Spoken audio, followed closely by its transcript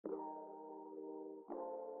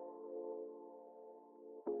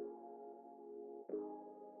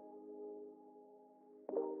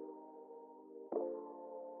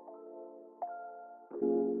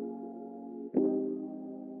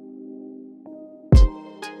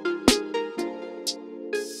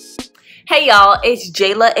Hey y'all, it's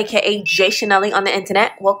Jaila aka JaiChanellie on the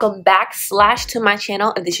internet. Welcome back to my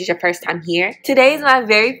channel if this is your first time here. Today is my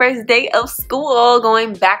very first day of school,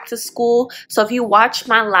 going back to school. So if you watched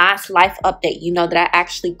my last life update, you know that I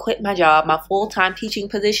actually quit my job, my full-time teaching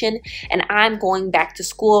position, and I'm going back to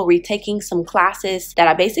school, retaking some classes that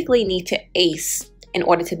I basically need to ace in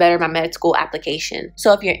order to better my med school application.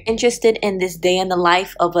 So if you're interested in this day in the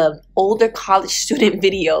life of an older college student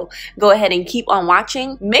video, go ahead and keep on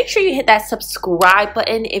watching. Make sure you hit that subscribe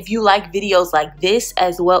button if you like videos like this,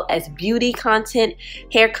 as well as beauty content,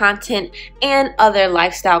 hair content, and other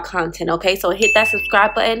lifestyle content, okay? So hit that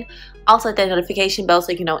subscribe button. Also hit that notification bell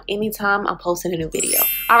so you can know anytime I'm posting a new video.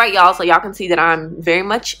 Alright y'all, so y'all can see that I'm very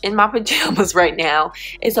much in my pajamas right now.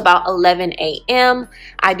 It's about 11 a.m.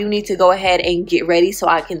 I do need to go ahead and get ready so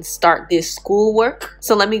I can start this schoolwork.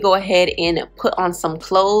 So let me go ahead and put on some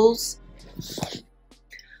clothes.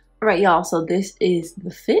 Alright y'all, so this is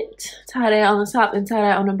the fit. Tie-dye on the top and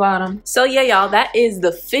tie-dye on the bottom. So yeah y'all, that is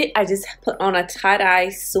the fit. I just put on a tie-dye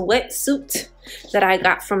sweatsuit that I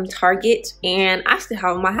got from Target, and I still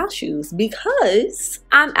have my house shoes because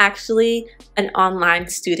I'm actually an online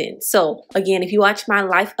student. So again, if you watch my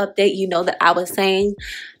life update, you know that I was saying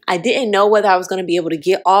I didn't know whether I was going to be able to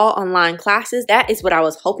get all online classes. That is what I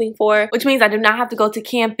was hoping for, which means I do not have to go to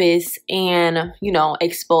campus and, you know,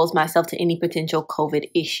 expose myself to any potential COVID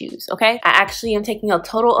issues, okay? I actually am taking a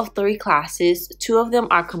total of 3 classes. 2 of them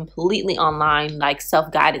are completely online, like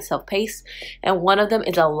self-guided, self-paced, and 1 of them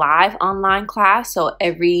is a live online class. So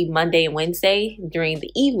every Monday and Wednesday during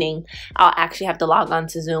the evening, I'll actually have to log on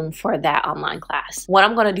to Zoom for that online class. What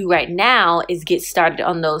I'm going to do right now is get started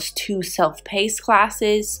on those 2 self-paced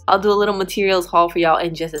classes. I'll do a little materials haul for y'all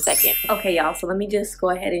in just a second. Okay y'all, so let me just go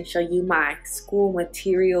ahead and show you my school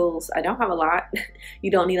materials. I don't have a lot. You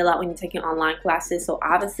don't need a lot when you're taking online classes. So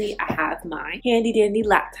obviously I have my handy dandy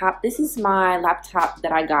laptop. This is my laptop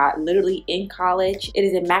that I got literally in college. It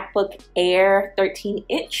is a MacBook Air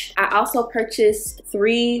 13-inch. I also purchased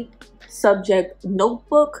 3 subject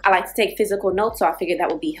notebook. I like to take physical notes, so I figured that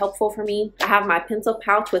would be helpful for me. I have my pencil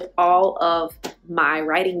pouch with all of my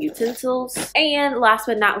writing utensils, and last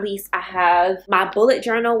but not least, I have my bullet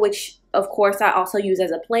journal, which of course I also use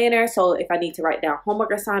as a planner. So if I need to write down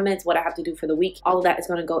homework assignments, what I have to do for the week, all of that is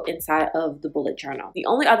going to go inside of the bullet journal. The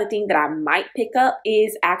only other thing that I might pick up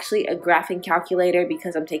is actually a graphing calculator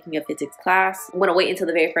because I'm taking a physics class. I'm going to wait until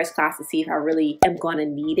the very first class to see if I really am going to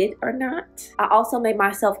need it or not. I also made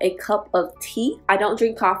myself a cup of tea. I don't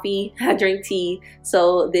drink coffee, I drink tea.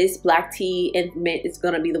 So this black tea and mint is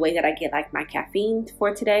going to be the way that I get like my caffeine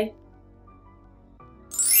for today.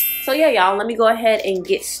 So yeah y'all, let me go ahead and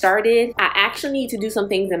get started. I actually need to do some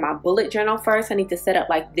things in my bullet journal first. I need to set up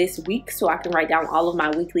like this week so I can write down all of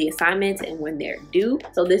my weekly assignments and when they're due.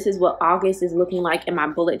 So this is what August is looking like in my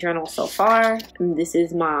bullet journal so far. And this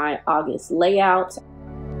is my August layout.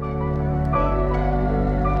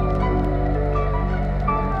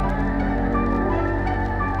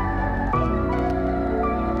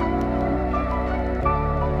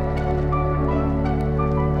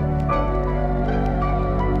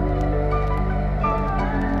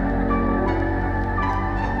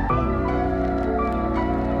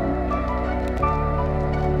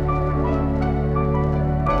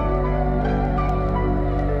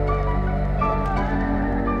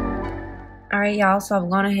 Alright y'all, so I've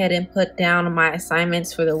gone ahead and put down my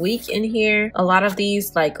assignments for the week in here. A lot of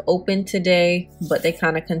these like open today, but they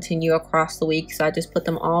kind of continue across the week, so I just put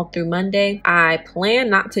them all through Monday. I plan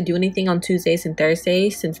not to do anything on Tuesdays and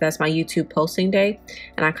Thursdays since that's my YouTube posting day,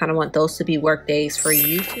 and I kind of want those to be work days for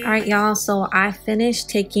YouTube. Alright y'all, so I finished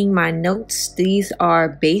taking my notes. These are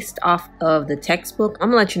based off of the textbook. I'm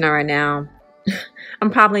gonna let you know right now,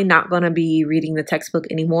 I'm probably not going to be reading the textbook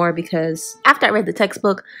anymore because after I read the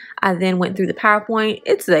textbook, I then went through the PowerPoint.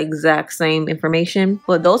 It's the exact same information,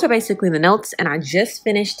 but those are basically the notes, and I just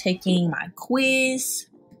finished taking my quiz.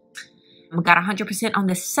 I got 100% on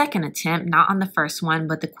the second attempt, not on the first one,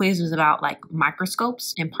 but the quiz was about like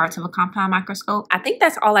microscopes and parts of a compound microscope. I think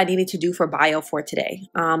that's all I needed to do for bio for today.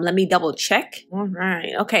 Let me double check. All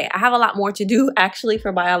right. Okay. I have a lot more to do actually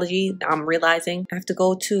for biology. I'm realizing I have to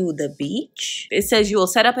go to the beach. It says you will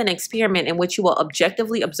set up an experiment in which you will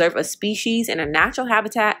objectively observe a species in a natural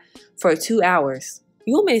habitat for 2 hours.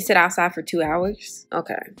 You want me to sit outside for 2 hours?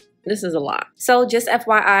 Okay. This is a lot. So just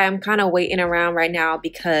FYI, I'm kind of waiting around right now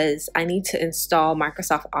because I need to install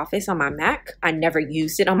Microsoft Office on my Mac. I never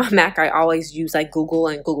used it on my Mac. I always use like Google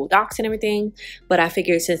and Google Docs and everything. But I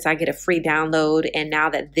figured since I get a free download and now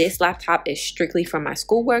that this laptop is strictly for my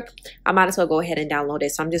schoolwork, I might as well go ahead and download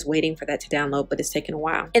it. So I'm just waiting for that to download, but it's taking a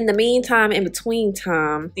while. In the meantime, in between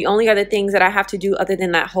time, the only other things that I have to do other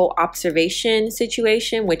than that whole observation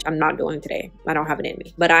situation, which I'm not doing today, I don't have it in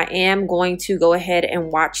me, but I am going to go ahead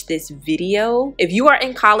and watch this video. If you are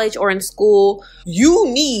in college or in school, you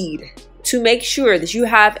need to make sure that you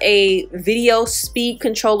have a video speed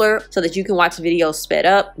controller so that you can watch videos sped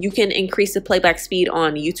up. You can increase the playback speed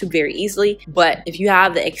on YouTube very easily, but if you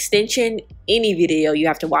have the extension, any video you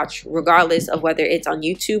have to watch, regardless of whether it's on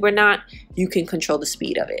YouTube or not, you can control the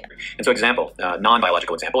speed of it. And so example,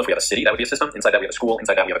 non-biological example, if we have a city, that would be a system. Inside that we have a school,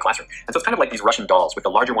 inside that we have a classroom. And so it's kind of like these Russian dolls with the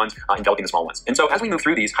larger ones enveloping the small ones. And so as we move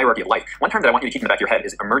through these hierarchy of life, one term that I want you to keep in the back of your head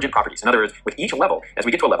is emergent properties. In other words, with each level, as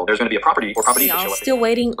we get to a level, there's going to be a property or properties that show up. Still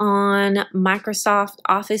waiting on Microsoft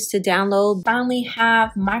Office to download. Finally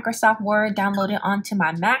have Microsoft Word downloaded onto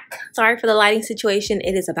my Mac. Sorry for the lighting situation.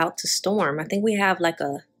 It is about to storm. I think we have like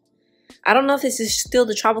I don't know if this is still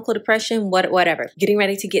the tropical depression, whatever. Getting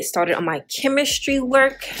ready to get started on my chemistry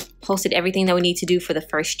work. Posted everything that we need to do for the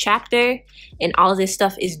first chapter. And all of this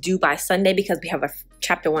stuff is due by Sunday because we have a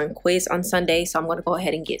chapter 1 quiz on Sunday. So I'm going to go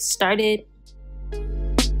ahead and get started.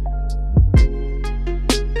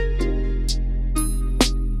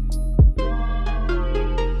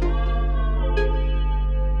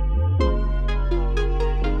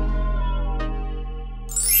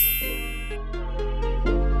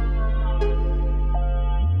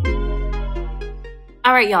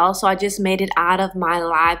 All right, y'all, so I just made it out of my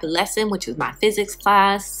live lesson, which is my physics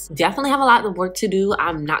class. Definitely have a lot of work to do.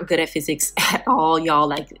 I'm not good at physics at all, y'all.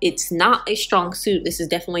 Like, it's not a strong suit. This is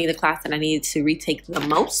definitely the class that I needed to retake the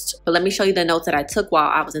most. But let me show you the notes that I took while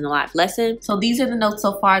I was in the live lesson. So these are the notes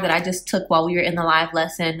so far that I just took while we were in the live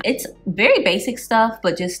lesson. It's very basic stuff,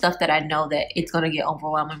 but just stuff that I know that it's gonna get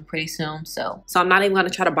overwhelming pretty soon. So I'm not even gonna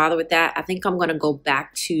try to bother with that. I think I'm gonna go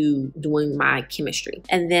back to doing my chemistry.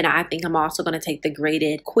 And then I think I'm also gonna take the graded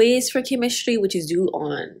quiz for chemistry, which is due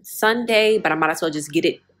on Sunday, but I might as well just get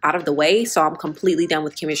it out of the way so I'm completely done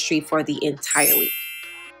with chemistry for the entire week.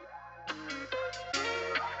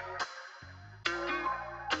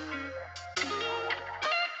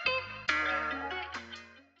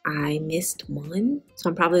 I missed one, so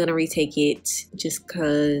I'm probably gonna retake it just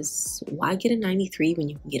because why get a 93 when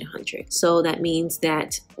you can get 100? So that means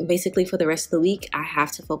that basically for the rest of the week, I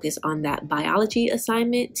have to focus on that biology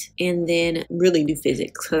assignment and then really do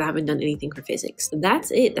physics because I haven't done anything for physics.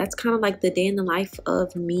 That's it. That's kind of like the day in the life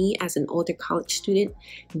of me as an older college student,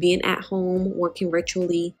 being at home, working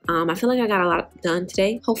virtually. I feel like I got a lot done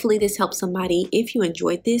today. Hopefully this helps somebody. If you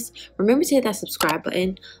enjoyed this, remember to hit that subscribe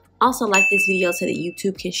button. Also, like this video so that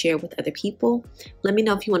YouTube can share with other people. Let me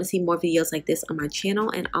know if you want to see more videos like this on my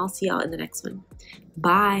channel, and I'll see y'all in the next one.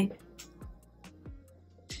 Bye.